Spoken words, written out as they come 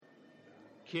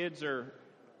kids are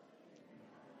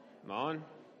on?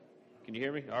 Can you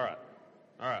hear me? All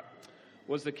right.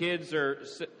 As the kids are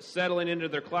settling into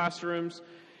their classrooms,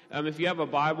 if you have a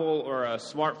Bible or a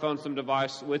smartphone, some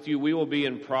device with you, we will be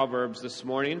in Proverbs this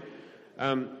morning.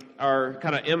 Our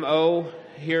kind of MO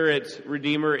here at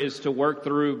Redeemer is to work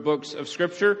through books of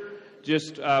Scripture,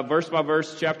 just verse by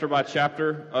verse, chapter by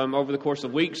chapter, over the course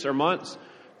of weeks or months.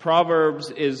 Proverbs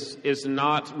is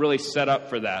not really set up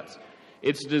for that.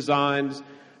 It's designed,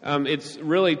 it's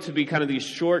really to be kind of these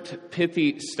short,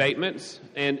 pithy statements.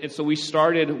 And so we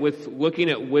started with looking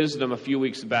at wisdom a few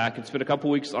weeks back and spent a couple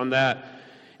weeks on that.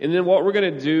 And then what we're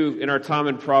going to do in our time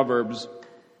in Proverbs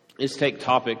is take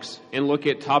topics and look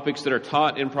at topics that are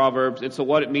taught in Proverbs. And so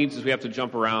what it means is we have to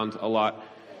jump around a lot.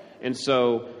 And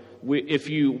so if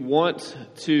you want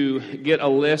to get a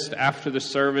list after the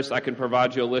service, I can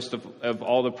provide you a list of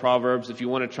all the Proverbs. If you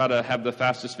want to try to have the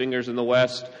fastest fingers in the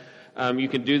West, you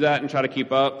can do that and try to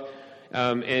keep up.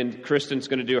 And Kristen's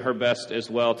going to do her best as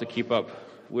well to keep up.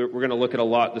 We're going to look at a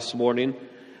lot this morning.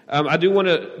 I do want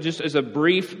to, just as a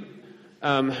brief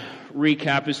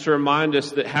recap, is to remind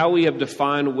us that how we have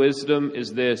defined wisdom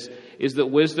is that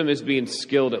wisdom is being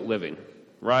skilled at living,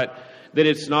 right? That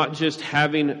it's not just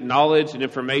having knowledge and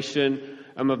information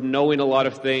of knowing a lot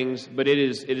of things, but it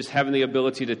is having the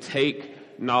ability to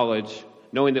take knowledge,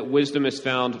 knowing that wisdom is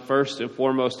found first and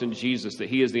foremost in Jesus, that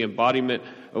He is the embodiment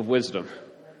of wisdom.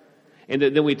 And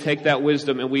that then we take that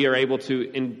wisdom and we are able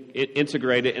to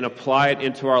integrate it and apply it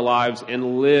into our lives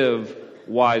and live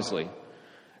wisely.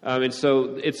 And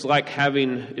so it's like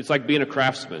being a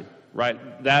craftsman,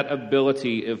 right? That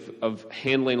ability of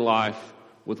handling life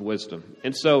with wisdom.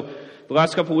 And so the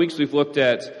last couple of weeks we've looked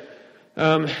at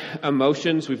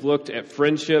emotions, we've looked at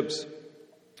friendships,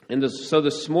 and so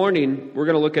this morning we're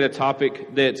going to look at a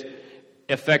topic that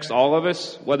affects all of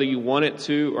us, whether you want it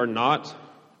to or not,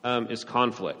 is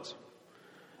conflict.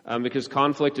 Because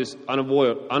conflict is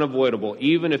unavoidable.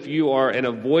 Even if you are an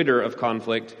avoider of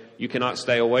conflict, you cannot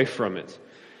stay away from it.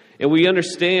 And we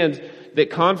understand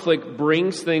that conflict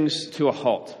brings things to a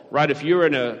halt, right? If you're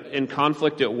in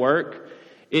conflict at work,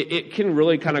 it can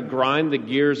really kind of grind the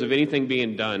gears of anything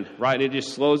being done, right? It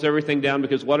just slows everything down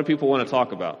because what do people want to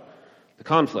talk about? The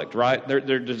conflict, right?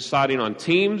 They're deciding on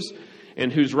teams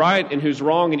and who's right and who's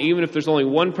wrong. And even if there's only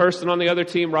one person on the other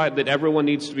team, right, that everyone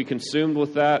needs to be consumed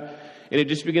with that. And it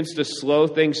just begins to slow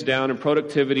things down and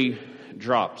productivity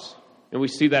drops. And we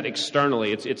see that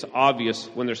externally. It's obvious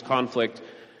when there's conflict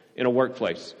in a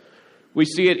workplace. We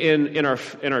see it in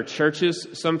our churches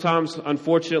sometimes.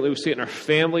 Unfortunately, we see it in our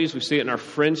families. We see it in our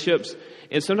friendships.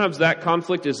 And sometimes that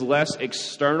conflict is less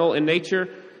external in nature,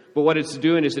 but what it's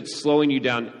doing is it's slowing you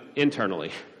down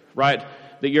internally, right?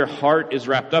 That your heart is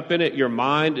wrapped up in it, your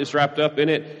mind is wrapped up in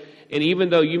it, and even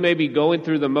though you may be going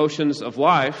through the motions of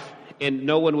life and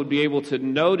no one would be able to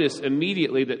notice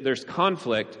immediately that there's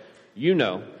conflict, you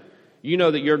know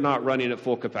that you're not running at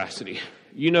full capacity.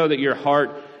 You know that your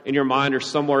heart and your mind are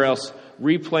somewhere else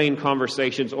replaying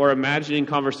conversations or imagining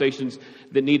conversations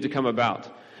that need to come about.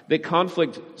 That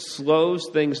conflict slows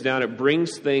things down. It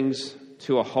brings things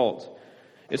to a halt.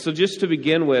 And so just to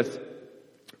begin with,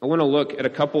 I want to look at a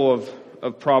couple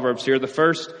of Proverbs here. The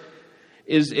first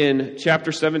is in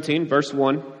chapter 17, verse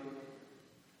 1.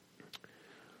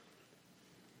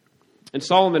 And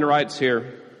Solomon writes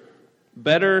here,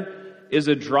 "Better is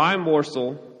a dry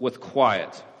morsel with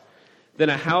quiet than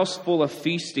a house full of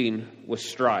feasting with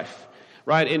strife."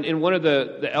 Right? And one of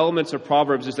the elements of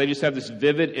Proverbs is they just have this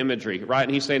vivid imagery, right?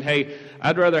 And he's saying, hey,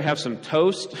 I'd rather have some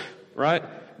toast, right,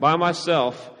 by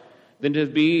myself than to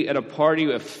be at a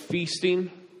party of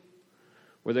feasting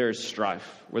where there is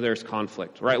strife, where there's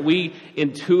conflict, right? We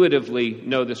intuitively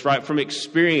know this, right? From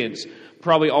experience,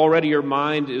 probably already your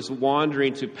mind is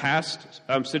wandering to past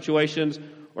situations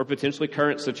or potentially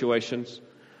current situations,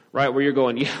 right? Where you're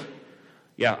going,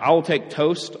 yeah, I will take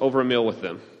toast over a meal with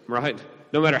them, right?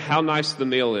 No matter how nice the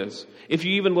meal is. If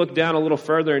you even look down a little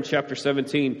further in chapter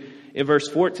 17, in verse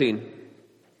 14,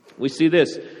 we see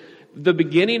this. The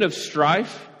beginning of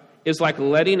strife is like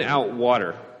letting out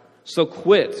water. So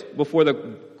quit before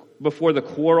the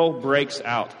quarrel breaks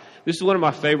out. This is one of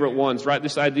my favorite ones, right?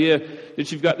 This idea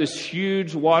that you've got this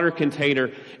huge water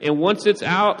container, and once it's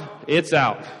out, it's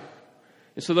out.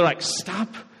 And so they're like,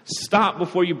 stop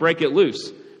before you break it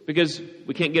loose, because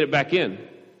we can't get it back in.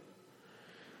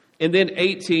 And then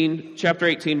chapter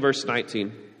 18, verse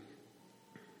 19.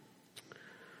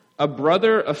 A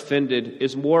brother offended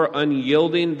is more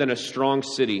unyielding than a strong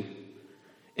city,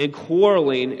 and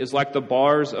quarreling is like the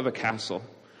bars of a castle.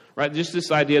 Right? Just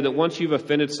this idea that once you've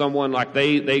offended someone, like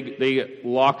they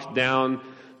lock down,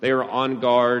 they are on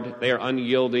guard, they are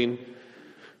unyielding.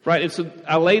 Right, and so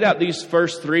I laid out these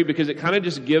first three because it kind of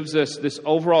just gives us this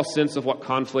overall sense of what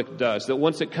conflict does. That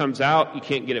once it comes out, you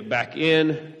can't get it back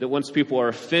in. That once people are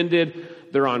offended,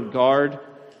 they're on guard.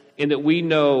 And that we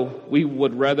know we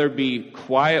would rather be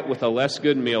quiet with a less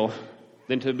good meal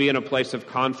than to be in a place of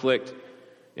conflict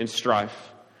and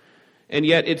strife. And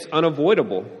yet it's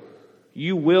unavoidable.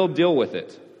 You will deal with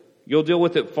it. You'll deal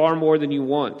with it far more than you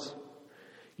want.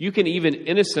 You can even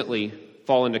innocently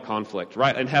fall into conflict,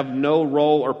 right, and have no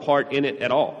role or part in it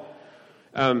at all.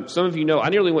 Some of you know I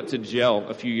nearly went to jail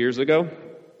a few years ago,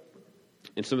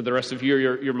 and some of the rest of you,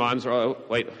 your minds are, oh,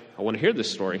 wait, I want to hear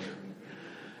this story.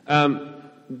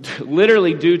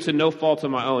 Literally due to no fault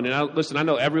of my own. And I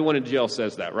know everyone in jail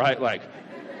says that, right? Like,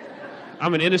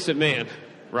 I'm an innocent man,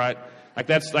 right? Like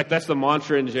that's the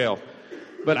mantra in jail.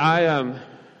 But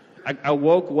I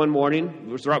woke one morning.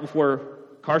 It was right before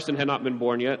Carson had not been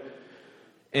born yet.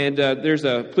 And there's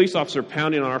a police officer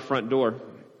pounding on our front door.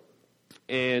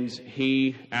 And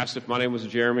he asked if my name was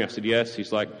Jeremy. I said, yes.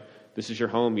 He's like, this is your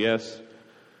home? Yes.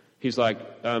 He's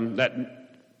like,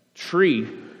 that tree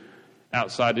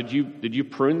outside, did you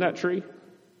prune that tree?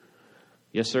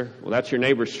 Yes, sir. Well, that's your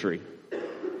neighbor's tree.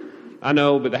 I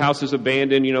know, but the house is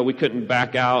abandoned. You know, we couldn't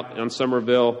back out on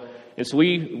Somerville. And so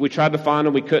we tried to find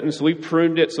them. We couldn't. So we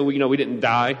pruned it so we didn't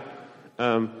die.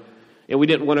 And we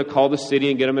didn't want to call the city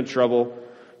and get them in trouble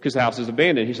because the house is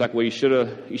abandoned. He's like, well, you should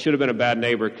have been a bad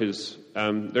neighbor because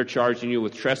they're charging you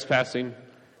with trespassing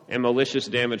and malicious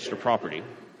damage to property.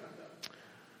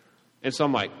 And so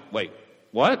I'm like, wait,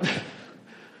 what?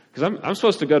 Because I'm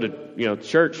supposed to go to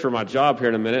church for my job here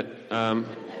in a minute.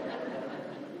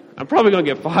 I'm probably going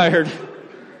to get fired.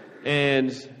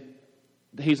 And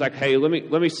he's like, hey, let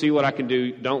me see what I can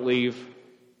do. Don't leave.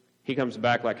 He comes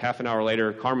back like half an hour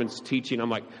later. Carmen's teaching.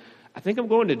 I'm like, I think I'm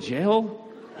going to jail.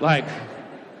 Like,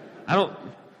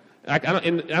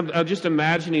 and I'm just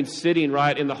imagining sitting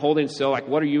right in the holding cell. Like,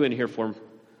 what are you in here for?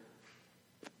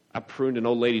 I pruned an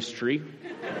old lady's tree.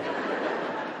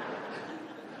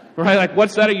 Right? Like,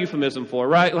 what's that a euphemism for?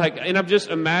 Right? Like, and I'm just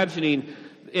imagining.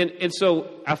 And so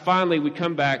we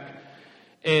come back,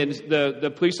 and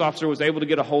the police officer was able to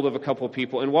get a hold of a couple of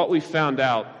people. And what we found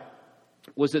out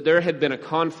was that there had been a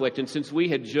conflict. And since we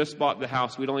had just bought the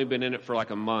house, we'd only been in it for like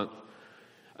a month.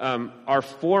 Our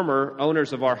former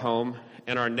owners of our home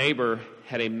and our neighbor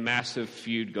had a massive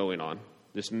feud going on,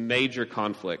 this major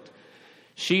conflict.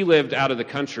 She lived out of the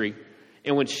country,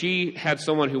 and when she had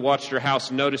someone who watched her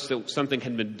house notice that something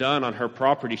had been done on her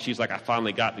property, she's like, I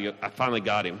finally got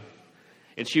him.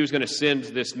 And she was going to send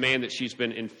this man that she's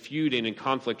been in feuding and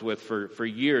conflict with for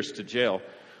years to jail.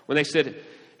 When they said,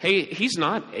 hey, he's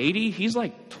not 80, he's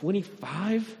like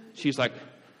 25, she's like,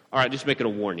 all right, just make it a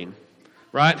warning,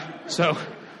 right? So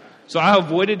I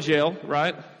avoided jail,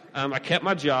 right? I kept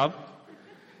my job,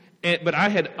 but I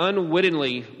had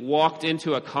unwittingly walked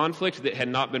into a conflict that had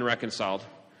not been reconciled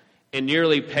and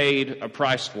nearly paid a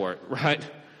price for it, right?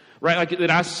 Right, like that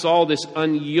I saw this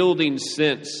unyielding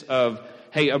sense of,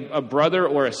 hey, a brother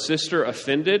or a sister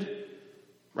offended,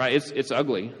 right? It's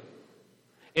ugly,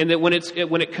 and that when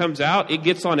it comes out, it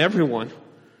gets on everyone,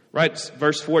 right? It's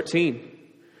verse 14.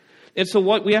 And so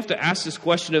what we have to ask this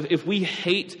question of, if we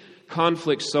hate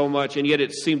conflict so much and yet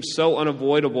it seems so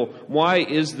unavoidable, why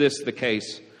is this the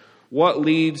case? What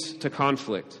leads to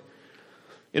conflict?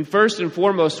 And first and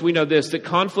foremost, we know this, that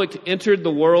conflict entered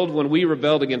the world when we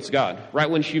rebelled against God, right?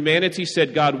 When humanity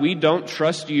said, God, we don't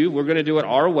trust you, we're going to do it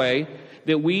our way,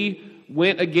 that we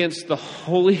went against the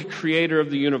holy creator of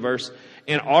the universe,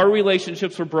 and our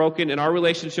relationships were broken, and our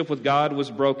relationship with God was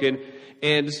broken,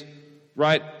 and,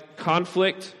 right,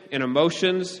 conflict and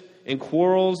emotions and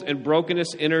quarrels and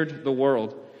brokenness entered the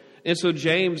world. And so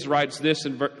James writes this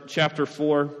in chapter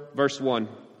 4, verse 1.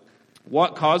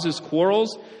 What causes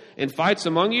quarrels and fights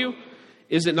among you?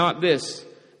 Is it not this,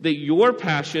 that your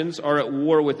passions are at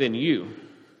war within you?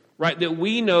 Right? That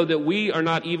we know that we are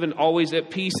not even always at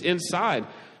peace inside.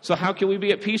 So how can we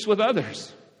be at peace with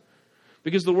others?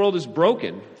 Because the world is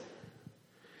broken.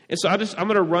 And so I'm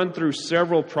going to run through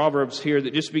several proverbs here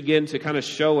that just begin to kind of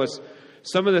show us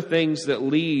some of the things that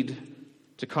lead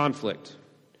to conflict.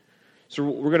 So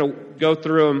we're going to go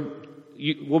through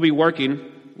them. We'll be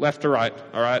working left to right,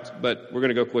 all right? But we're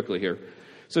going to go quickly here.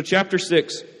 So chapter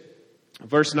 6,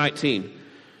 verse 19.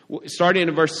 Starting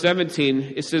in verse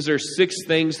 17, it says there's 6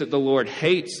 things that the Lord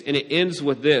hates, and it ends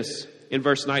with this in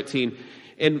verse 19.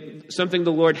 And something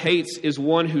the Lord hates is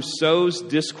one who sows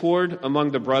discord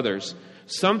among the brothers.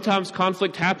 Sometimes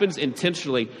conflict happens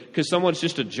intentionally because someone's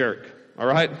just a jerk, all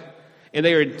right? And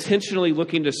they are intentionally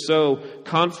looking to sow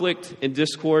conflict and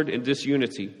discord and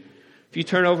disunity. If you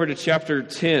turn over to chapter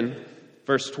 10,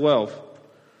 verse 12,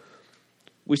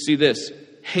 we see this.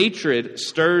 Hatred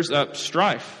stirs up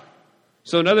strife.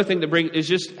 So another thing that brings is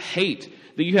just hate.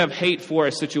 That you have hate for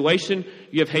a situation,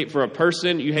 you have hate for a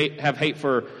person, you have hate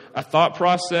for a thought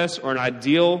process or an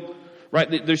ideal,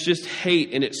 right? There's just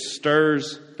hate, and it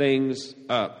stirs things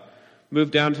up.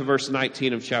 Move down to verse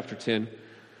 19 of chapter 10.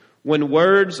 When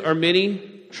words are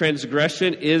many,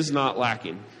 transgression is not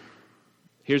lacking.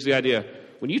 Here's the idea.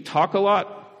 When you talk a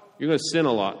lot, you're going to sin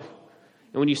a lot.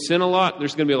 And when you sin a lot,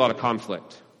 there's going to be a lot of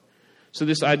conflict. So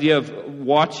this idea of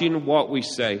watching what we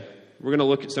say, we're going to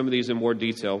look at some of these in more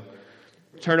detail.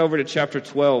 Turn over to chapter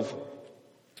 12,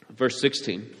 verse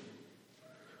 16.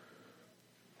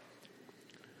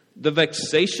 The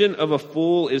vexation of a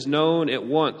fool is known at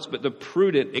once, but the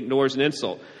prudent ignores an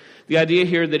insult. The idea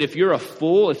here that if you're a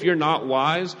fool, if you're not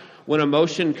wise, when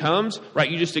emotion comes,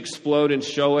 right, you just explode and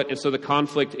show it. And so the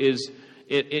conflict is,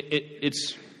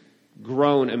 it's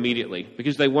grown immediately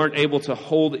because they weren't able to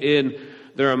hold in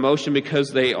their emotion because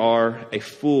they are a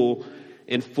fool,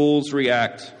 and fools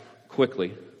react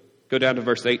quickly. Go down to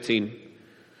verse 18.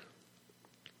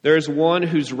 There is one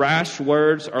whose rash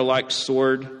words are like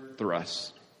sword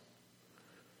thrusts.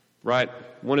 Right?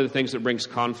 One of the things that brings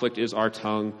conflict is our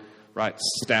tongue, right?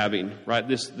 Stabbing, right?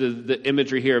 The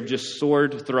imagery here of just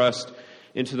sword thrust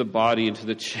into the body, into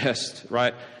the chest,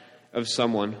 right, of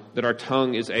someone, that our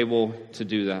tongue is able to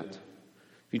do that.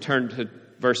 If you turn to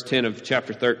verse 10 of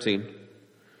chapter 13.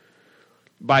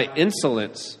 By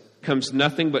insolence comes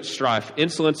nothing but strife.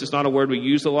 Insolence is not a word we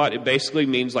use a lot. It basically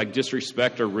means like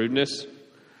disrespect or rudeness,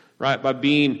 right? By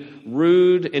being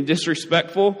rude and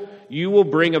disrespectful, you will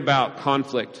bring about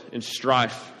conflict and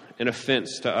strife and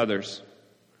offense to others.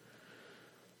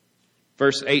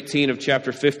 Verse 18 of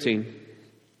chapter 15.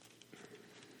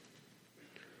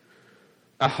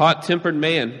 A hot-tempered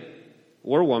man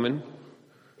or woman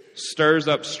stirs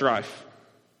up strife.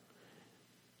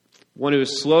 One who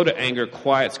is slow to anger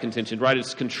quiets contention, right?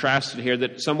 It's contrasted here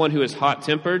that someone who is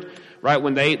hot-tempered, right,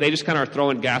 when they just kind of are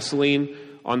throwing gasoline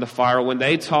on the fire. When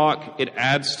they talk, it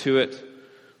adds to it.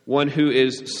 One who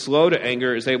is slow to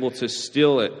anger is able to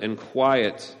still it and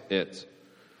quiet it.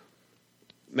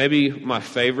 Maybe my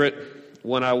favorite,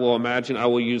 one I will imagine I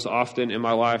will use often in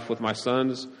my life with my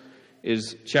sons,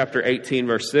 is chapter 18,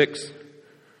 verse 6.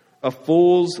 A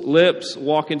fool's lips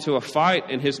walk into a fight,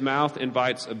 and his mouth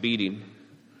invites a beating.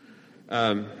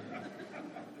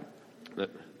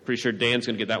 Pretty sure Dan's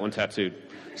going to get that one tattooed.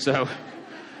 So,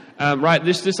 right,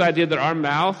 this idea that our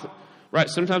mouth, right,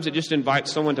 sometimes it just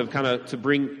invites someone to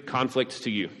bring conflict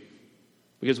to you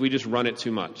because we just run it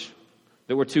too much.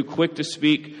 That we're too quick to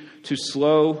speak, too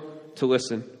slow to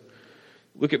listen.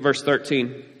 Look at verse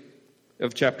 13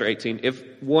 of chapter 18. If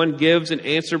one gives an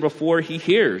answer before he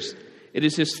hears, it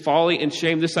is his folly and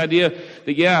shame. This idea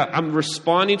that, I'm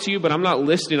responding to you, but I'm not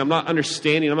listening. I'm not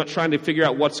understanding. I'm not trying to figure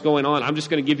out what's going on. I'm just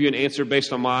going to give you an answer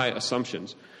based on my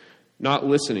assumptions. Not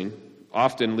listening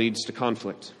often leads to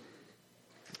conflict.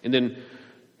 And then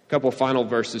a couple final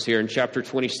verses here in chapter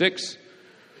 26,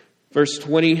 verse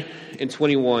 20 and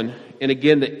 21. And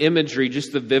again, the imagery,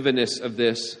 just the vividness of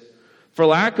this. For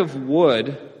lack of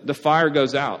wood, the fire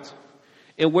goes out.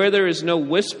 And where there is no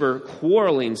whisper,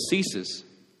 quarreling ceases.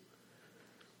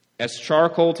 As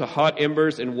charcoal to hot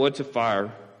embers and wood to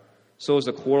fire, so is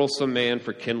a quarrelsome man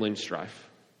for kindling strife.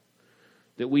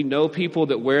 That we know people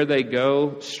that where they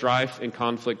go, strife and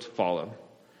conflict follow.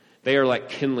 They are like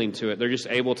kindling to it. They're just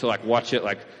able to like watch it,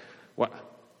 like,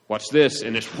 watch this,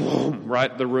 and it's whoom,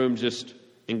 right? The room just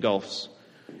engulfs.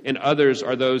 And others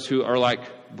are those who are like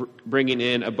bringing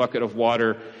in a bucket of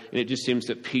water, and it just seems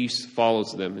that peace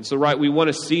follows them. And so, right, we want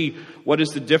to see what is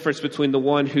the difference between the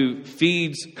one who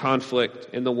feeds conflict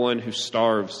and the one who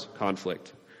starves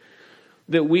conflict.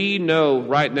 That we know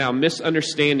right now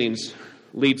misunderstandings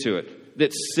lead to it.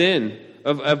 That sin,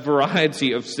 of a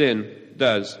variety of sin,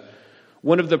 does.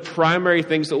 One of the primary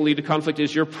things that will lead to conflict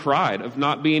is your pride of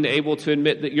not being able to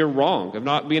admit that you're wrong, of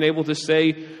not being able to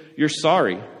say you're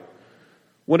sorry.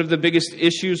 One of the biggest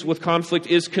issues with conflict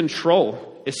is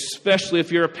control, especially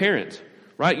if you're a parent,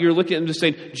 right? You're looking at them just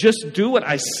saying, just do what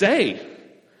I say.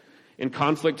 And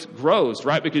conflict grows,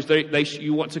 right? Because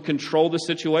you want to control the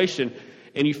situation,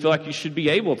 and you feel like you should be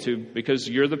able to because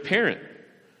you're the parent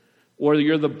or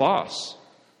you're the boss,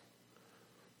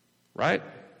 right?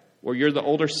 Or you're the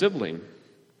older sibling,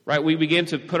 right? We begin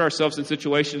to put ourselves in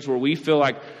situations where we feel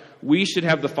like we should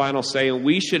have the final say and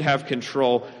we should have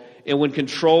control. And when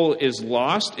control is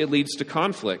lost, it leads to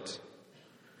conflict.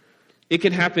 It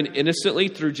can happen innocently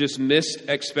through just missed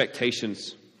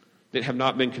expectations that have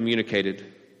not been communicated.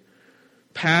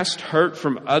 Past hurt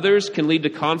from others can lead to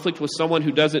conflict with someone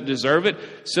who doesn't deserve it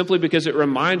simply because it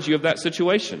reminds you of that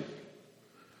situation.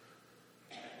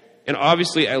 And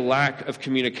obviously, a lack of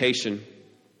communication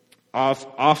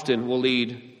often will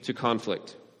lead to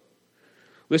conflict.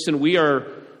 Listen, we are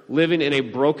living in a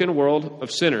broken world of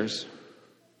sinners.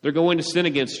 They're going to sin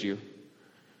against you.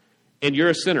 And you're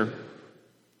a sinner.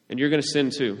 And you're going to sin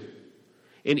too.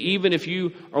 And even if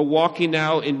you are walking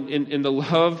now in the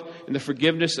love and the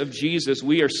forgiveness of Jesus,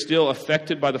 we are still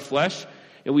affected by the flesh.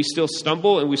 And we still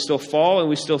stumble and we still fall and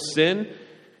we still sin.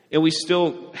 And we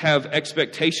still have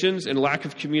expectations and lack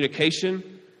of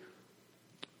communication.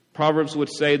 Proverbs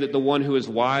would say that the one who is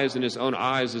wise in his own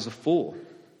eyes is a fool.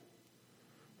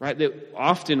 Right? That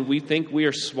often we think we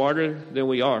are smarter than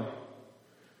we are.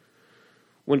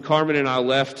 When Carmen and I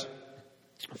left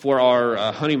for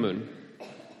our honeymoon,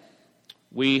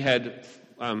 we had,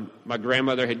 my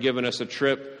grandmother had given us a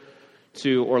trip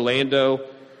to Orlando,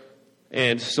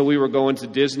 and so we were going to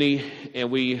Disney,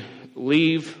 and we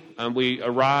leave, we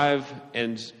arrive,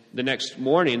 and the next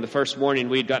morning, the first morning,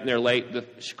 we had gotten there late,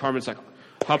 Carmen's like,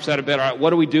 hops out of bed, all right,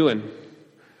 what are we doing?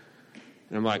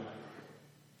 And I'm like,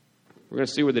 we're going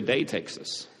to see where the day takes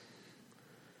us.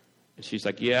 And she's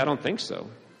like, yeah, I don't think so.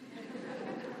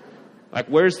 Like,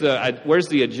 where's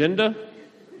the agenda?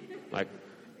 Like,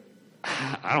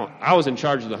 I was in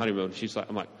charge of the honeymoon.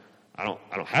 I'm like, I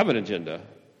don't have an agenda.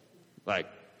 Like,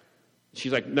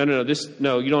 she's like, no,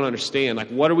 you don't understand. Like,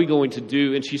 what are we going to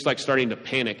do? And she's like starting to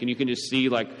panic, and you can just see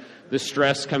like the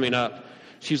stress coming up.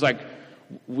 She's like,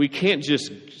 we can't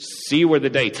just see where the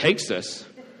day takes us.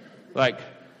 Like,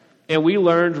 and we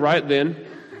learned right then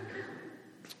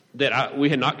that we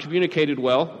had not communicated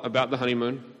well about the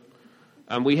honeymoon.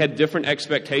 We had different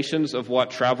expectations of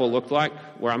what travel looked like,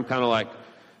 where I'm kind of like,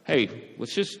 hey,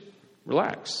 let's just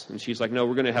relax. And she's like, no,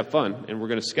 we're going to have fun, and we're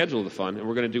going to schedule the fun, and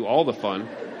we're going to do all the fun.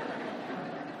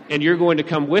 And you're going to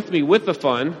come with me with the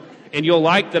fun, and you'll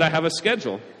like that I have a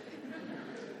schedule.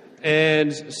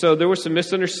 And so there were some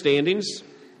misunderstandings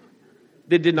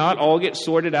that did not all get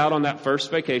sorted out on that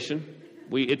first vacation.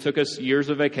 It took us years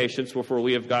of vacations before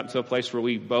we have gotten to a place where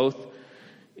we both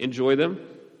enjoy them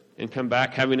and come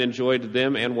back having enjoyed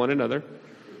them and one another.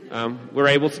 We're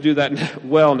able to do that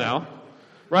well now.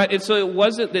 Right? And so it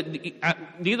wasn't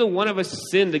that neither one of us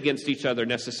sinned against each other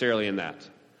necessarily in that.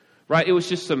 Right? It was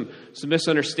just some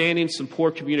misunderstandings, some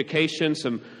poor communication,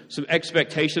 some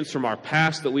expectations from our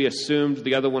past that we assumed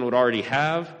the other one would already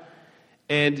have.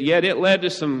 And yet it led to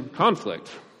some conflict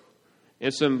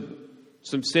and some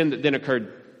sin that then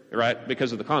occurred, right,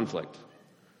 because of the conflict.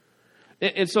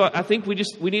 And so I think we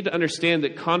need to understand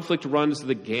that conflict runs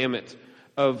the gamut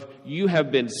of you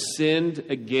have been sinned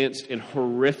against in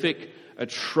horrific,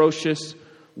 atrocious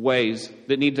ways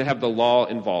that need to have the law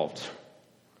involved.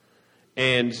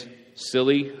 And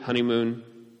silly honeymoon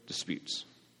disputes.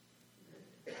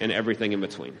 And everything in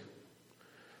between.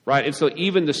 Right? And so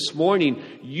even this morning,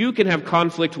 you can have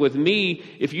conflict with me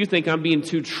if you think I'm being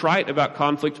too trite about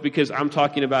conflict because I'm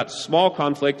talking about small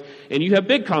conflict and you have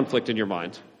big conflict in your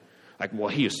mind. Like, well,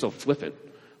 he is so flippant,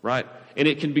 right? And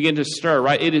it can begin to stir,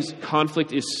 right?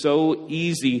 Conflict is so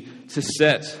easy to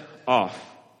set off.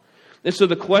 And so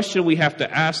the question we have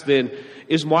to ask then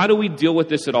is, why do we deal with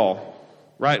this at all?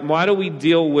 Right? Why do we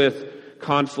deal with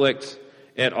conflict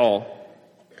at all?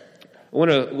 I want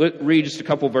to read just a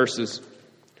couple verses.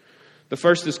 The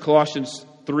first is Colossians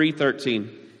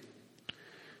 3:13.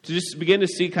 To just begin to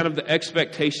see kind of the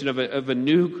expectation of a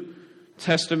New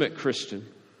Testament Christian.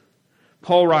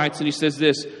 Paul writes, and he says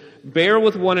this, bear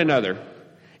with one another,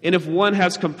 and if one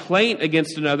has complaint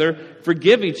against another,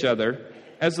 forgive each other.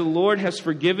 As the Lord has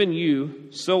forgiven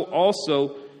you, so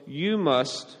also you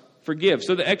must forgive.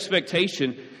 So the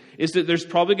expectation is that there's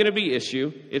probably going to be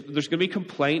issue. If there's going to be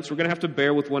complaints, we're going to have to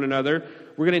bear with one another.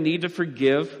 We're going to need to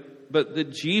forgive, but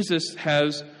that Jesus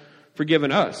has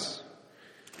forgiven us.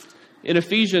 In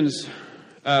Ephesians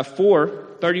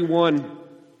 4:31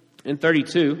 and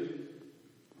 32,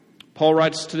 Paul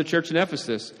writes to the church in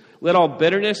Ephesus, let all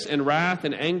bitterness and wrath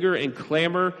and anger and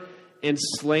clamor and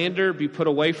slander be put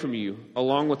away from you,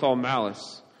 along with all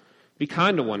malice. Be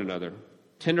kind to one another,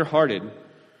 tender-hearted,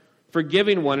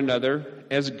 forgiving one another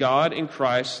as God in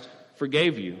Christ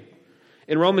forgave you.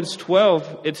 In Romans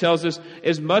 12, it tells us,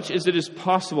 as much as it is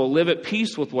possible, live at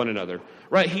peace with one another.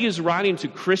 Right? He is writing to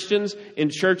Christians in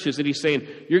churches, and he's saying,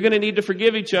 you're going to need to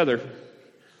forgive each other.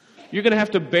 You're going to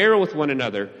have to bear with one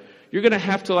another. You're going to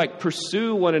have to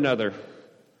pursue one another.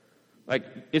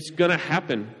 It's going to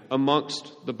happen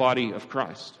amongst the body of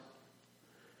Christ.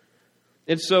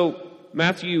 And so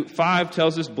Matthew 5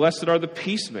 tells us, blessed are the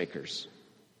peacemakers.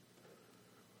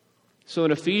 So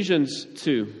in Ephesians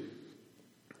 2,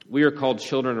 we are called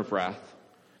children of wrath.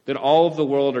 That all of the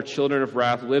world are children of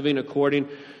wrath, living according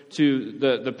to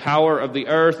the power of the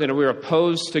earth, and we're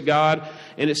opposed to God.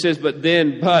 And it says, but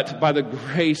by the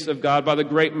grace of God, by the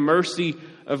great mercy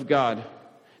of God,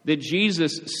 that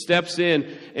Jesus steps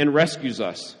in and rescues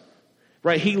us.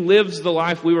 Right? He lives the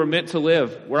life we were meant to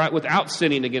live, right, without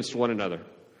sinning against one another.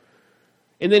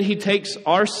 And then he takes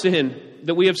our sin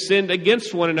that we have sinned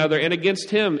against one another and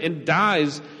against him and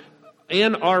dies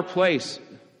in our place,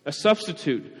 a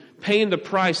substitute, paying the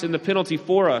price and the penalty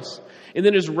for us, and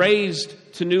then is raised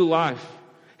to new life,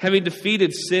 having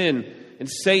defeated sin and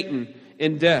Satan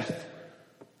and death.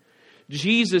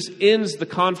 Jesus ends the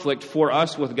conflict for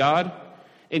us with God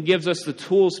and gives us the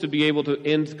tools to be able to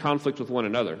end conflict with one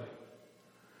another.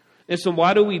 And so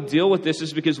why do we deal with this?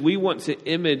 Is because we want to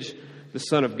image the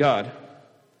Son of God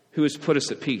who has put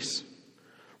us at peace.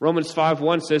 Romans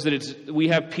 5:1 says that we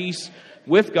have peace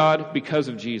with God because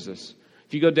of Jesus.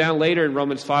 If you go down later in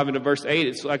Romans 5 into verse 8,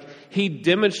 it's like he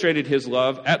demonstrated his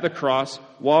love at the cross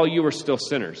while you were still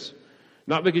sinners.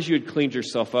 Not because you had cleaned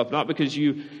yourself up, not because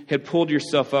you had pulled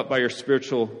yourself up by your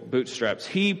spiritual bootstraps.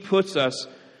 He puts us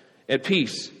at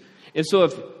peace. And so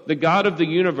if the God of the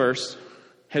universe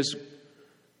has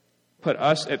put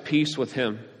us at peace with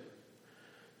him,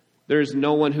 there is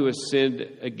no one who has sinned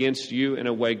against you in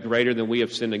a way greater than we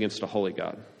have sinned against a holy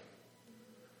God.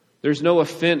 There's no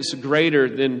offense greater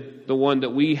than the one that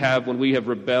we have when we have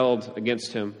rebelled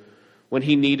against him, when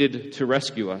he needed to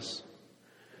rescue us.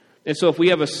 And so if we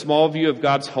have a small view of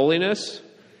God's holiness,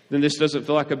 then this doesn't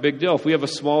feel like a big deal. If we have a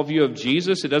small view of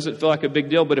Jesus, it doesn't feel like a big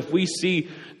deal. But if we see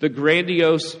the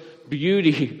grandiose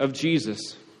beauty of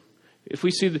Jesus, if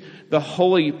we see the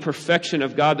holy perfection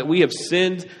of God, that we have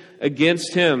sinned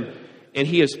against him, and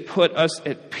he has put us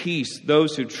at peace,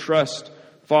 those who trust,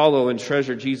 follow, and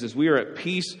treasure Jesus. We are at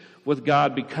peace with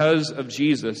God because of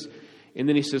Jesus. And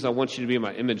then he says, I want you to be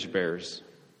my image bearers.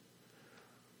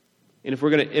 And if we're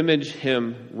going to image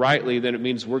him rightly, then it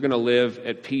means we're going to live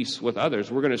at peace with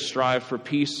others. We're going to strive for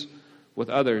peace with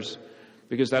others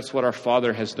because that's what our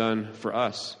Father has done for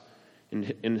us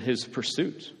in his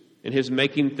pursuit, in his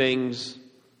making things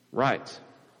right.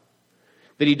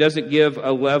 That he doesn't give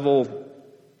a level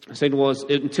saying, well,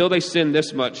 until they sin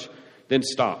this much, then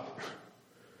stop.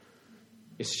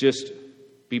 It's just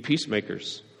be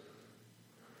peacemakers.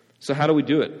 So how do we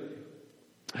do it?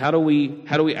 How do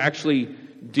we actually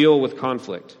deal with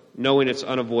conflict, knowing it's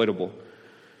unavoidable?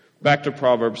 Back to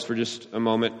Proverbs for just a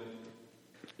moment.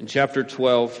 In chapter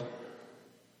 12,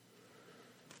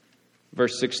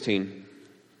 verse 16.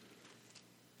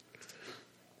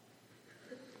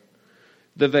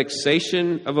 The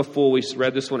vexation of a fool, we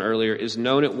read this one earlier, is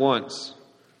known at once,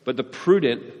 but the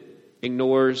prudent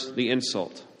ignores the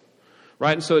insult.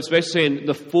 Right? And so it's basically saying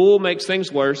the fool makes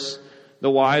things worse, the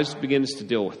wise begins to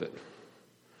deal with it.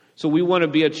 So we want to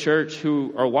be a church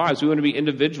who are wise. We want to be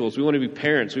individuals. We want to be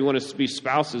parents. We want to be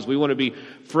spouses. We want to be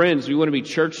friends. We want to be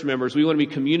church members. We want to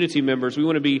be community members. We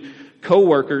want to be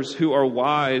co-workers who are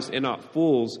wise and not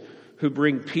fools, who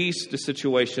bring peace to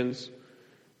situations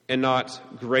and not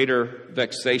greater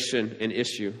vexation and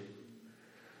issue.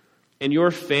 And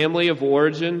your family of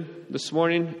origin this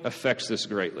morning affects this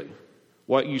greatly.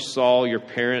 What you saw your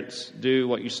parents do,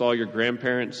 what you saw your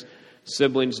grandparents,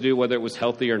 siblings do, whether it was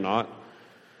healthy or not.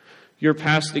 Your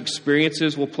past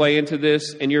experiences will play into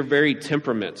this, and your very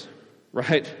temperament,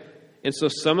 right? And so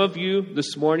some of you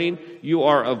this morning, you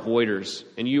are avoiders,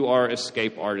 and you are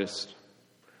escape artists.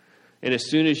 And as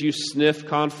soon as you sniff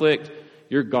conflict,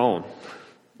 you're gone.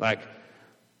 Like,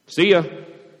 see ya.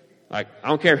 Like, I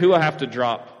don't care who I have to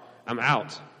drop. I'm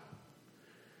out.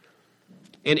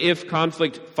 And if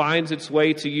conflict finds its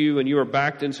way to you and you are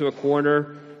backed into a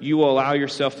corner, you will allow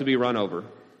yourself to be run over.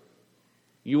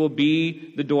 You will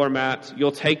be the doormat.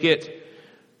 You'll take it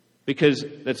because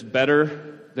that's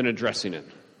better than addressing it.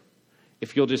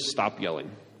 If you'll just stop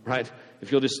yelling, right?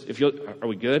 Are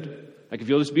we good? Like, if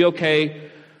you'll just be okay.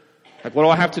 Like, what do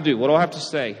I have to do? What do I have to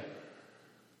say?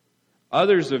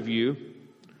 Others of you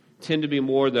tend to be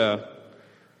more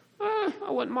I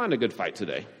wouldn't mind a good fight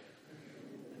today.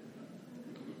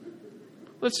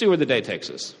 Let's see where the day takes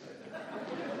us.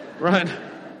 Right?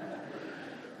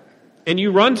 And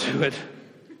you run to it.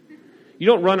 You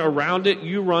don't run around it.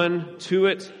 You run to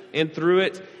it and through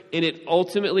it. And it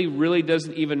ultimately really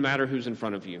doesn't even matter who's in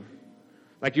front of you.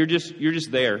 Like, you're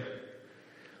just there.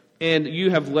 And you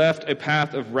have left a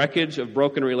path of wreckage, of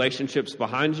broken relationships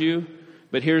behind you.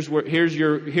 But here's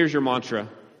your mantra. You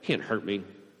can't hurt me.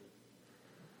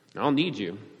 I'll need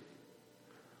you.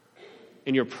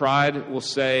 And your pride will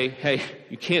say, hey,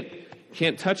 you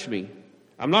can't touch me.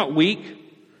 I'm not weak.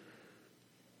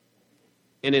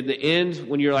 And at the end,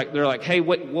 when they're like, hey,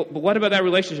 what about that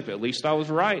relationship? At least I was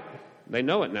right. They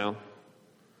know it now.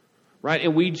 right?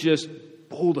 And we just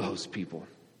bulldoze people.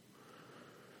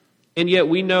 And yet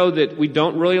we know that we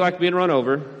don't really like being run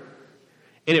over.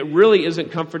 And it really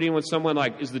isn't comforting when someone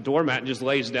like is the doormat and just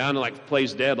lays down and like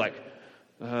plays dead, like,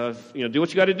 do what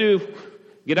you got to do.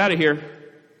 Get out of here.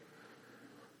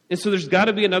 And so there's got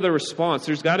to be another response.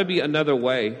 There's got to be another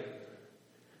way.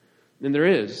 And there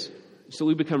is. So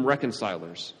we become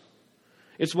reconcilers.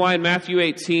 It's why in Matthew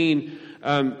 18,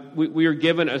 we are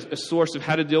given a source of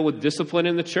how to deal with discipline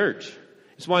in the church.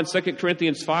 It's why in 2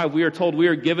 Corinthians 5, we are told we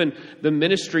are given the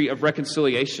ministry of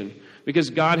reconciliation.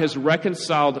 Because God has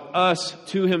reconciled us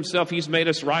to himself. He's made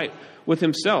us right with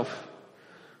himself.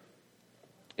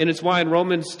 And it's why in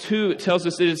Romans 2, it tells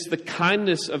us that it's the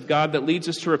kindness of God that leads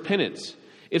us to repentance.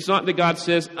 It's not that God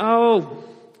says, oh,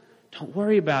 don't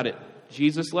worry about it.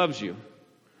 Jesus loves you.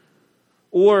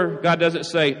 Or God doesn't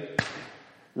say,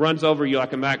 runs over you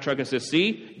like a Mack truck and says,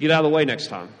 see, get out of the way next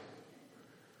time.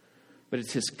 But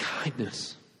it's his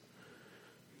kindness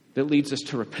that leads us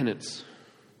to repentance.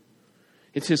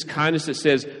 It's his kindness that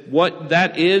says, what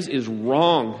that is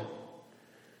wrong.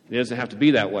 It doesn't have to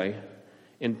be that way.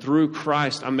 And through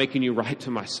Christ, I'm making you right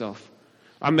to myself.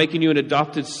 I'm making you an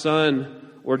adopted son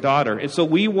or daughter. And so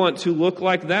we want to look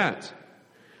like that.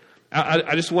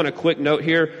 I just want a quick note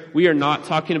here. We are not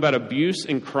talking about abuse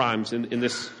and crimes in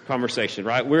this conversation,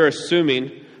 right? We're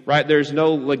assuming, right, there's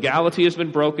no legality has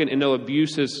been broken and no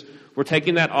abuse has, we're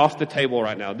taking that off the table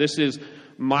right now. This is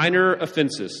minor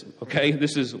offenses, okay?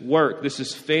 This is work. This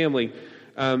is family.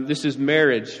 This is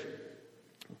marriage.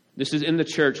 This is in the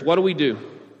church. What do?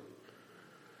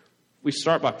 We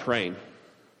start by praying.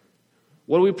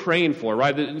 What are we praying for,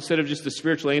 right? Instead of just the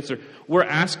spiritual answer, we're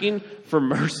asking for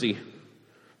mercy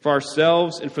for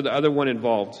ourselves and for the other one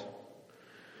involved.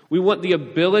 We want the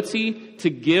ability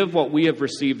to give what we have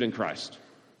received in Christ.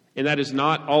 And that is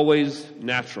not always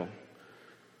natural.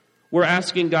 We're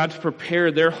asking God to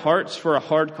prepare their hearts for a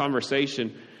hard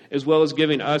conversation, as well as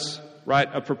giving us, right,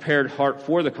 a prepared heart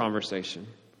for the conversation.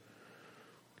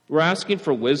 We're asking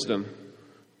for wisdom,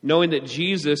 knowing that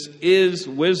Jesus is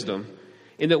wisdom,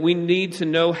 and that we need to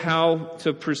know how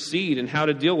to proceed and how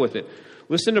to deal with it.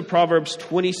 Listen to Proverbs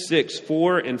 26,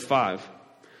 4 and 5.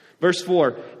 Verse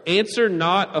 4, answer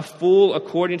not a fool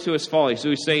according to his folly. So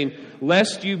he's saying,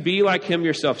 lest you be like him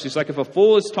yourself. So he's like, if a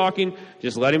fool is talking,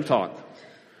 just let him talk.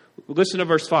 Listen to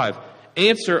verse 5.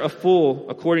 Answer a fool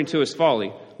according to his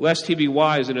folly, lest he be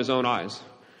wise in his own eyes.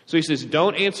 So he says,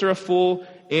 don't answer a fool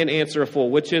and answer a fool.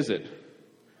 Which is it?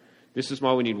 This is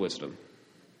why we need wisdom.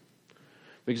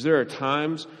 Because there are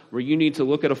times where you need to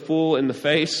look at a fool in the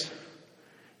face.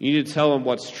 You need to tell him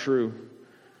what's true.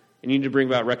 And you need to bring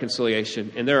about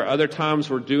reconciliation. And there are other times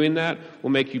where doing that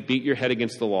will make you beat your head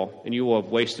against the wall. And you will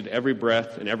have wasted every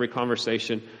breath and every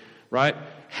conversation. Right?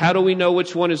 How do we know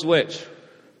which one is which?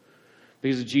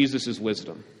 Because Jesus is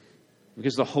wisdom.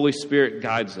 Because the Holy Spirit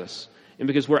guides us. And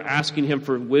because we're asking him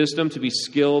for wisdom to be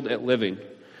skilled at living.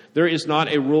 There is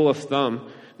not a rule of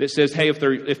thumb that says, hey, if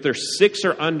they're 6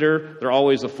 or under, they're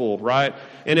always a fool, right?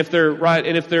 And if they're right,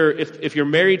 and if you're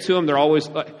married to them, they're always.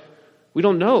 We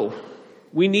don't know.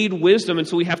 We need wisdom, and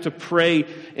so we have to pray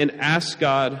and ask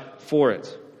God for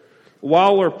it.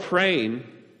 While we're praying,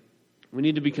 we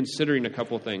need to be considering a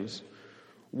couple of things.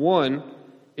 One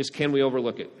is, can we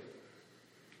overlook it?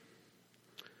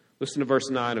 Listen to verse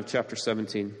 9 of chapter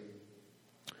 17.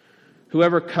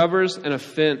 Whoever covers an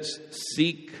offense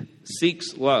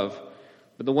seeks love.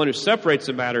 But the one who separates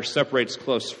a matter separates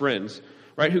close friends,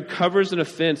 right? Who covers an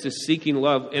offense is seeking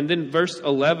love. And then verse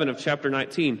 11 of chapter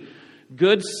 19,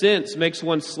 good sense makes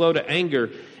one slow to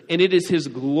anger, and it is his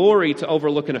glory to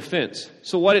overlook an offense.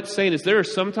 So what it's saying is there are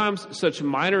sometimes such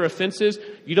minor offenses,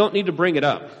 you don't need to bring it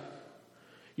up.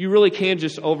 You really can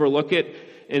just overlook it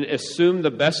and assume the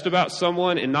best about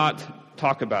someone and not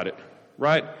talk about it,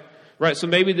 right? Right, so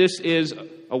maybe this is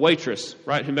a waitress,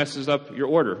 right, who messes up your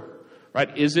order.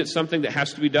 Right? Is it something that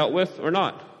has to be dealt with or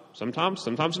not?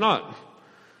 Sometimes not.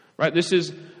 Right? This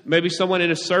is maybe someone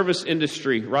in a service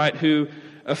industry, right, who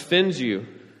offends you.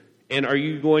 And are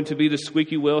you going to be the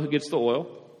squeaky wheel who gets the oil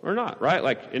or not? Right?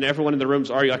 Like, and everyone in the room's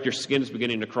already like your skin is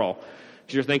beginning to crawl.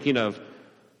 Because you're thinking of,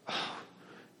 oh,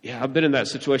 yeah, I've been in that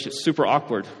situation. It's super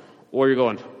awkward. Or you're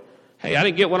going, hey, I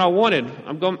didn't get what I wanted.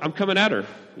 I'm coming at her.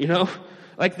 You know?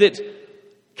 Like that,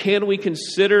 can we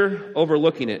consider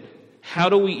overlooking it? How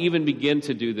do we even begin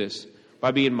to do this?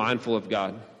 By being mindful of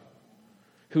God,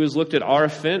 who has looked at our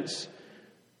offense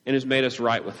and has made us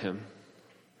right with him.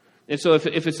 And so if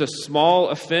it's a small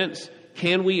offense,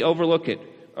 can we overlook it?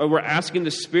 Or we're asking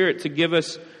the Spirit to give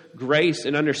us grace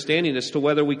and understanding as to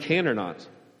whether we can or not.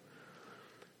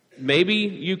 Maybe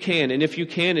you can, and if you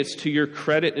can, it's to your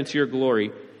credit and to your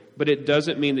glory. but it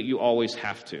doesn't mean that you always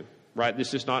have to, right?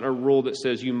 This is not a rule that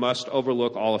says you must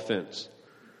overlook all offense.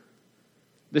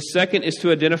 The second is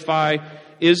to identify,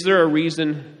 is there a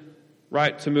reason,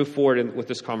 right, to move forward with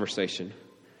this conversation?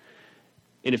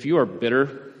 And if you are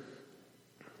bitter,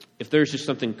 if there's just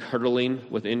something curdling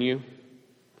within you,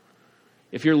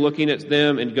 if you're looking at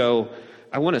them and go,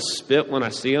 I want to spit when I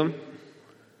see them,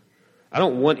 I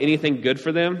don't want anything good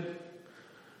for them,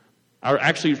 I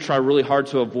actually try really hard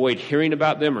to avoid hearing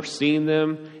about them or seeing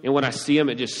them, and when I see them,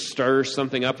 it just stirs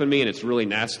something up in me and it's really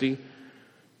nasty.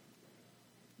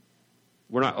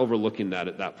 We're not overlooking that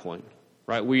at that point,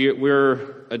 right?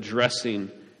 We're addressing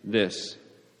this.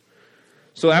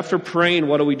 So after praying,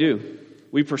 what do?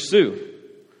 We pursue.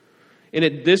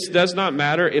 And this does not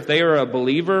matter if they are a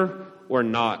believer or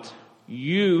not.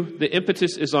 The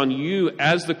impetus is on you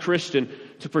as the Christian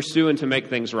to pursue and to make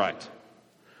things right.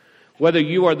 Whether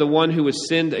you are the one who was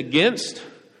sinned against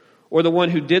or the one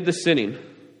who did the sinning,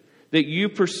 that you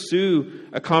pursue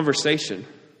a conversation.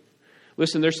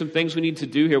 Listen, there's some things we need to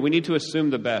do here. We need to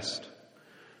assume the best,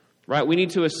 right? We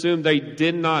need to assume they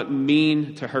did not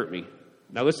mean to hurt me.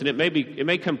 Now listen, it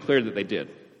may come clear that they did,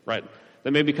 right?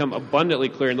 They may become abundantly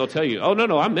clear and they'll tell you, oh,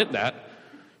 no, I meant that.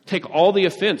 Take all the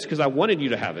offense because I wanted you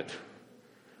to have it.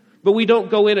 But we don't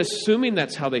go in assuming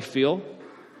that's how they feel.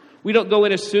 We don't go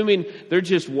in assuming they're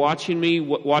just watching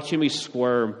me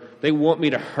squirm. They want me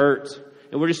to hurt.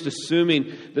 And we're just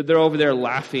assuming that they're over there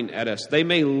laughing at us. They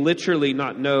may literally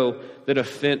not know that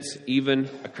offense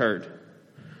even occurred.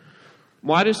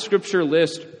 Why does Scripture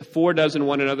list 4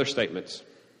 one another statements?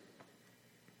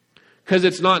 Because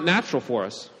it's not natural for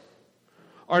us.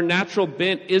 Our natural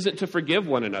bent isn't to forgive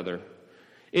one another.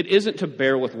 It isn't to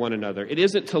bear with one another. It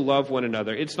isn't to love one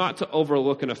another. It's not to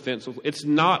overlook an offense. It's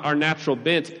not our natural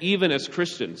bent, even as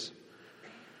Christians.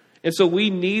 And so we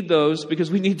need those because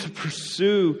we need to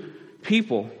pursue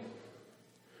people.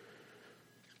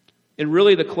 And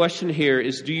really the question here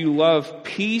is, do you love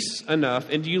peace enough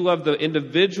and do you love the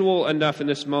individual enough in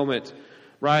this moment,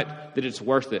 right, that it's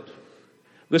worth it?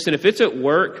 Listen, if it's at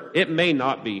work, it may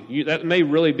not be. That may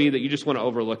really be that you just want to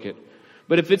overlook it.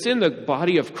 But if it's in the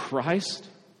body of Christ,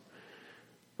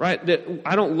 right, that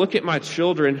I don't look at my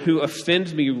children who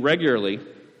offend me regularly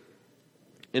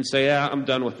and say, yeah, I'm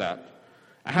done with that.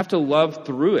 I have to love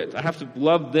through it. I have to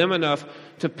love them enough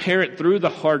to parent through the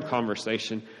hard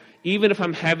conversation, even if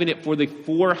I'm having it for the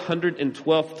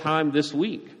 412th time this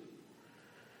week.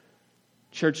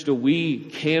 Church,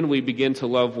 can we begin to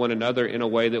love one another in a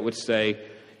way that would say,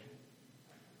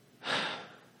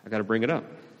 I got to bring it up,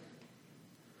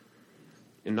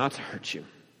 and not to hurt you,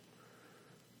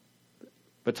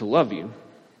 but to love you,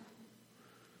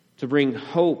 to bring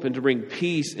hope and to bring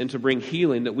peace and to bring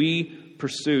healing that we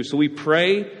pursue. So we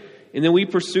pray and then we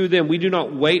pursue them. We do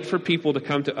not wait for people to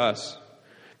come to us,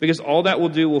 because all that will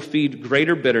do will feed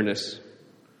greater bitterness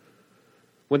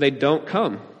when they don't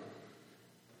come,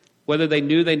 whether they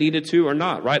knew they needed to or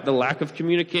not, right? The lack of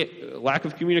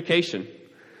communication.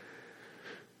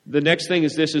 The next thing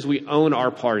is this, is we own our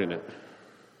part in it.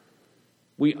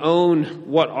 We own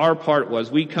what our part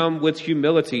was. We come with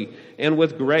humility and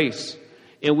with grace.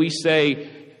 And we say,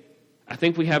 I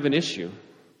think we have an issue.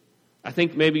 I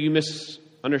think maybe you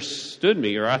misunderstood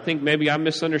me, or I think maybe I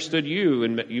misunderstood you.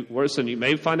 And you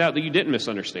may find out that you didn't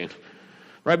misunderstand.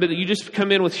 Right? But you just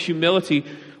come in with humility,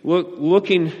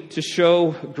 looking to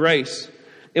show grace.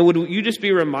 And would you just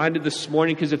be reminded this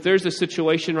morning, because if there's a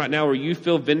situation right now where you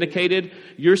feel vindicated,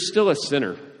 you're still a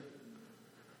sinner.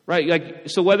 Right?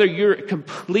 So whether you're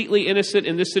completely innocent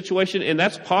in this situation, and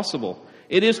that's possible.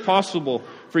 It is possible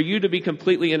for you to be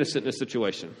completely innocent in a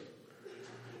situation.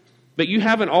 But you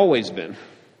haven't always been.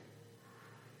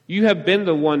 You have been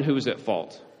the one who is at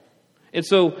fault. And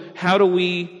so how do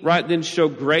we, then show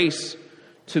grace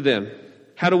to them?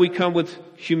 How do we come with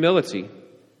humility?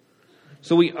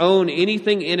 So we own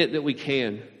anything in it that we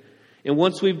can. And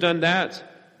once we've done that,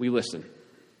 we listen.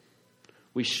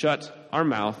 We shut our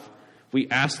mouth. We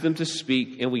ask them to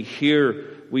speak, and we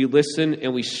hear, we listen,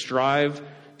 and we strive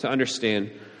to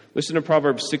understand. Listen to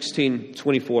Proverbs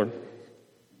 16:24.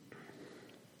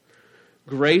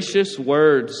 Gracious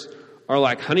words are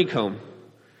like honeycomb,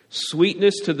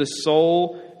 sweetness to the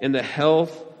soul and the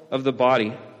health of the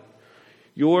body.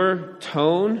 Your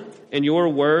tone and your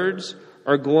words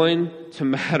are going to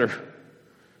matter,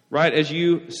 right, as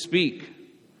you speak.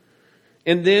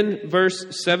 And then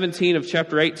verse 17 of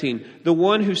chapter 18, the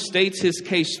one who states his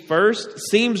case first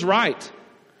seems right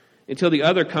until the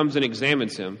other comes and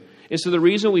examines him. And so the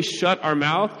reason we shut our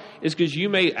mouth is because you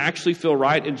may actually feel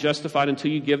right and justified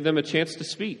until you give them a chance to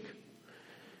speak.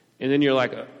 And then you're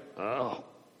like, oh,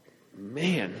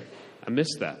 man, I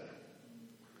missed that.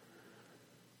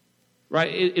 Right?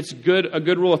 It's a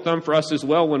good rule of thumb for us as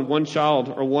well when one child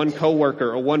or one coworker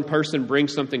or one person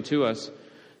brings something to us.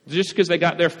 Just because they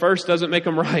got there first doesn't make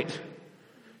them right.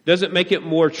 Doesn't make it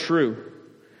more true.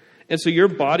 And so your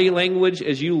body language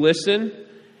as you listen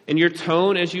and your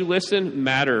tone as you listen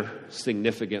matter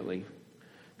significantly.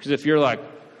 Because if you're like,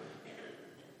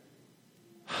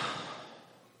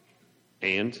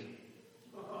 and it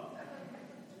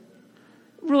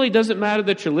really doesn't matter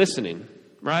that you're listening,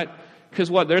 right? Because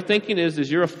what they're thinking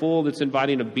is you're a fool that's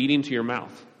inviting a beating to your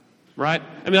mouth, right?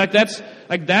 I mean,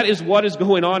 that is what is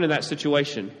going on in that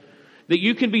situation. That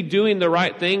you can be doing the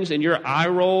right things and your eye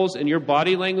rolls and your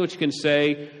body language can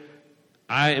say,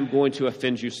 I am going to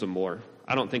offend you some more.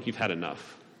 I don't think you've had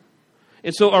enough.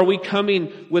 And so are we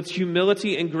coming with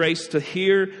humility and grace to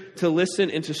hear, to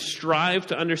listen, and to strive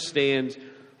to understand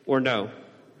or no?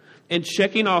 And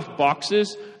checking off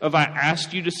boxes of I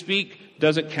asked you to speak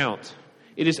doesn't count.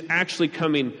 It is actually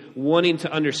coming wanting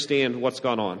to understand what's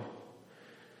gone on.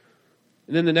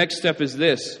 And then the next step is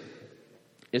this,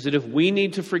 is that if we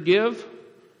need to forgive,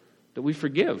 that we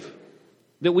forgive.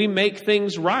 That we make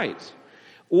things right.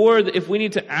 Or that if we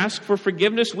need to ask for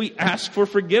forgiveness, we ask for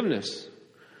forgiveness.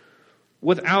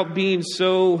 Without being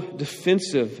so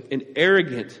defensive and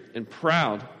arrogant and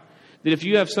proud. That if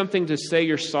you have something to say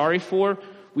you're sorry for,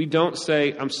 we don't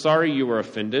say, I'm sorry you were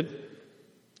offended.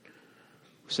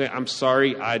 We say, I'm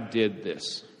sorry I did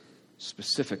this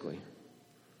specifically.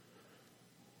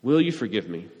 Will you forgive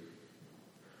me?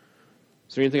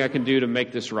 Is there anything I can do to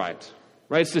make this right?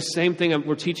 Right? It's the same thing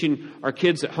we're teaching our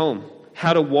kids at home.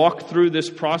 How to walk through this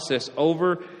process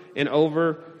over and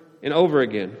over and over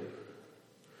again.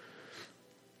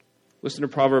 Listen to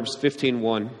Proverbs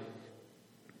 15:1.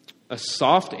 A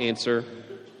soft answer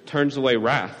turns away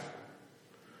wrath,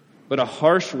 but a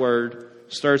harsh word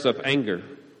stirs up anger.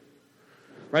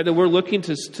 Right? That we're looking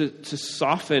to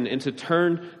soften and to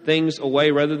turn things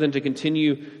away rather than to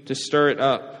continue to stir it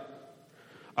up.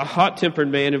 A hot-tempered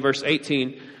man, in verse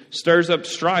 18, stirs up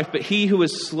strife, but he who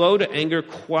is slow to anger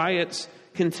quiets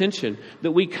contention.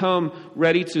 That we come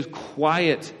ready to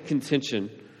quiet contention,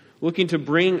 looking to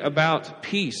bring about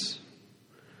peace.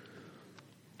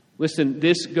 Listen,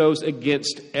 this goes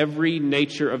against every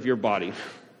nature of your body,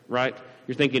 right?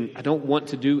 You're thinking, I don't want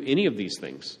to do any of these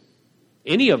things.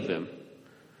 Any of them.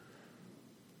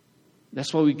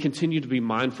 That's why we continue to be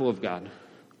mindful of God.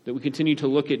 That we continue to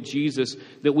look at Jesus.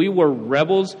 That we were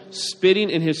rebels, spitting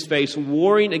in his face,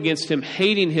 warring against him,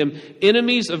 hating him,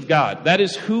 enemies of God. That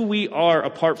is who we are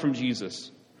apart from Jesus.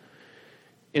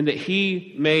 And that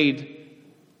he made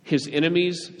his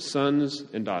enemies sons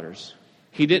and daughters.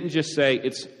 He didn't just say,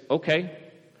 it's okay.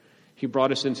 He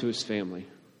brought us into his family.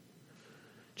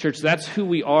 Church, that's who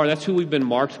we are. That's who we've been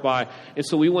marked by. And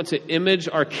so we want to image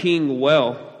our King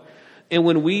well. And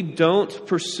when we don't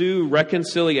pursue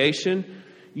reconciliation,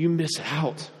 you miss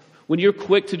out. When you're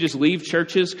quick to just leave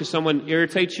churches because someone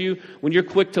irritates you, when you're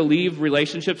quick to leave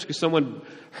relationships because someone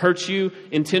hurts you,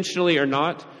 intentionally or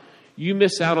not, you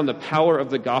miss out on the power of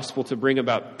the gospel to bring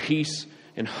about peace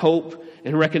and hope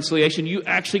and reconciliation. You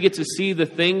actually get to see the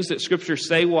things that Scripture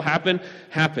say will happen.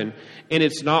 And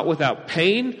it's not without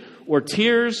pain or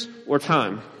tears or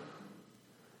time.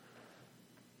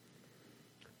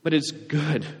 But it's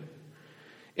good.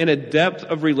 And a depth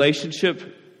of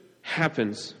relationship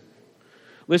happens.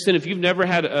 Listen, if you've never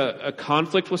had a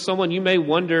conflict with someone, you may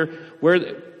wonder,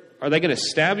 are they going to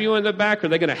stab you in the back or are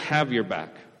they going to have your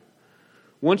back?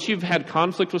 Once you've had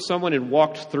conflict with someone and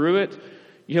walked through it,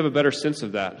 you have a better sense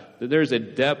of that there's a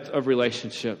depth of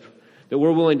relationship, that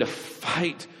we're willing to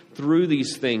fight through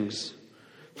these things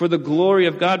for the glory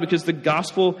of God, because the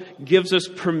gospel gives us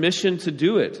permission to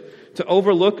do it, to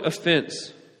overlook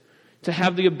offense, to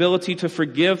have the ability to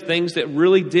forgive things that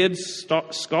really did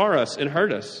scar us and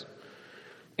hurt us.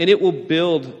 And it will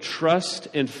build trust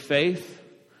and faith.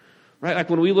 Right? Like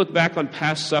when we look back on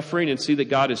past suffering and see that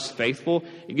God is faithful,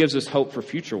 it gives us hope for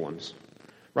future ones.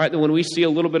 Right? That when we see a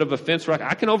little bit of offense, we're like,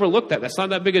 I can overlook that. That's not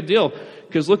that big a deal.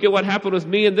 Because look at what happened with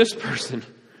me and this person.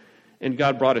 And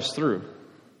God brought us through.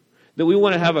 That we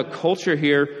want to have a culture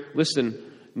here,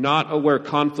 listen, not where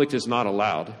conflict is not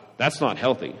allowed. That's not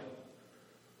healthy.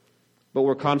 But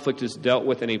where conflict is dealt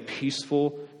with in a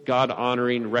peaceful,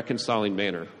 God-honoring, reconciling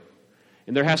manner.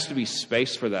 And there has to be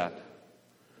space for that.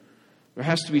 There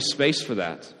has to be space for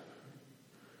that.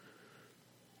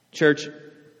 Church,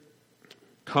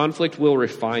 conflict will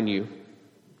refine you.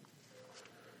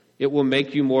 It will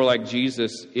make you more like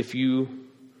Jesus if you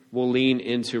will lean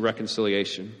into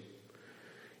reconciliation.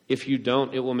 If you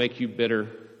don't, it will make you bitter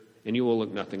and you will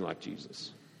look nothing like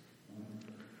Jesus.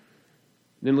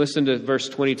 Then listen to verse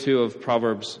 22 of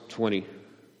Proverbs 20.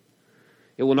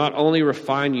 It will not only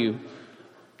refine you.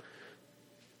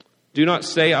 Do not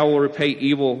say, I will repay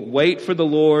evil. Wait for the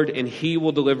Lord, and he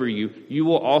will deliver you. You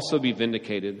will also be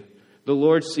vindicated. The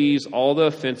Lord sees all the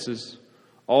offenses,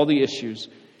 all the issues.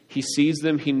 He sees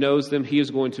them. He knows them. He is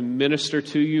going to minister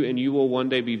to you, and you will one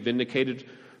day be vindicated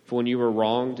for when you were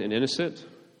wronged and innocent.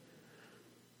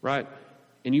 Right?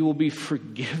 And you will be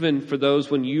forgiven for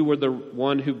those when you were the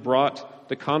one who brought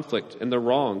the conflict and the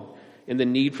wrong and the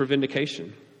need for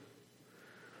vindication.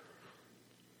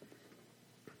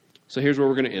 So here's where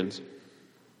we're going to end.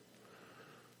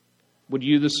 Would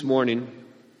you this morning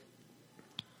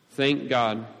thank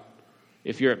God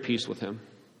if you're at peace with him?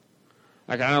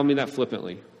 Like, I don't mean that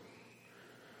flippantly.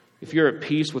 If you're at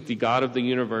peace with the God of the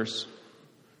universe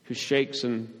who shakes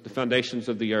in the foundations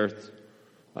of the earth,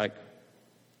 like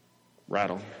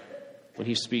rattle when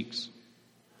he speaks.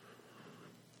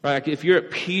 Right? Like, if you're at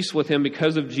peace with him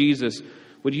because of Jesus,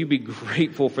 would you be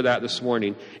grateful for that this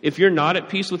morning? If you're not at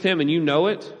peace with him and you know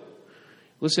it,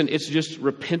 listen, it's just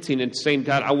repenting and saying,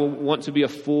 God, I won't want to be a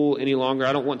fool any longer.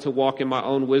 I don't want to walk in my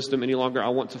own wisdom any longer. I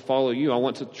want to follow you. I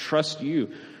want to trust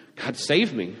you. God,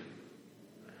 save me.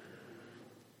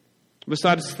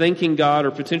 Besides thanking God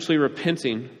or potentially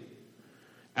repenting,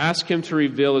 ask him to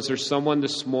reveal, is there someone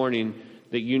this morning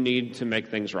that you need to make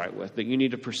things right with, that you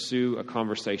need to pursue a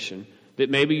conversation,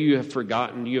 that maybe you have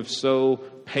forgotten, you have so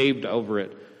paved over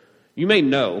it. You may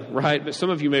know, right? But some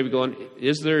of you may be going,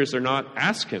 is there not?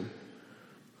 Ask him.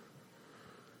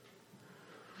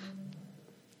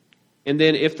 And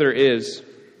then if there is,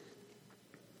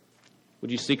 would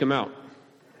you seek him out?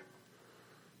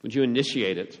 Would you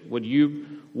initiate it? Would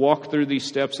you walk through these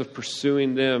steps of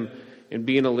pursuing them and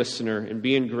being a listener and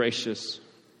being gracious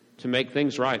to make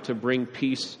things right, to bring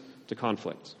peace to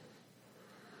conflict?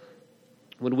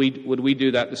 Would we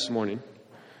do that this morning?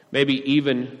 Maybe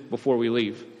even before we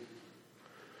leave.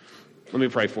 Let me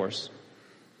pray for us.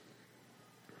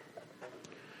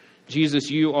 Jesus,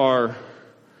 you are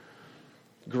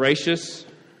gracious,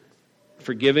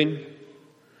 forgiving.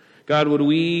 God, would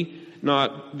we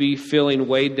not be feeling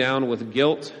weighed down with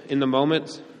guilt in the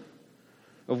moment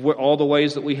of all the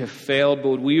ways that we have failed, but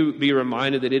would we be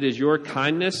reminded that it is your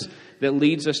kindness that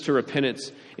leads us to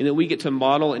repentance, and that we get to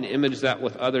model and image that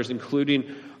with others,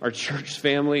 including our church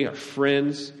family, our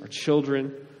friends, our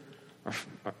children,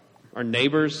 our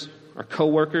neighbors, our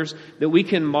co-workers, that we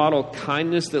can model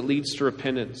kindness that leads to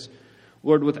repentance.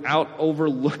 Lord, without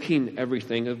overlooking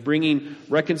everything, of bringing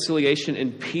reconciliation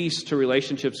and peace to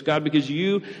relationships. God, because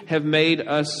you have made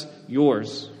us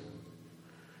yours.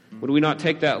 Would we not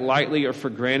take that lightly or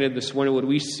for granted this morning? Would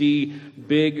we see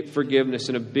big forgiveness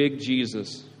and a big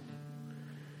Jesus?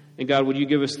 And God, would you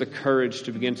give us the courage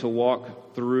to begin to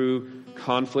walk through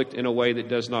conflict in a way that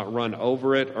does not run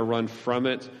over it or run from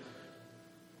it,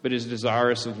 but is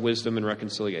desirous of wisdom and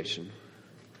reconciliation.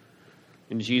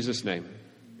 In Jesus' name,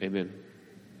 amen.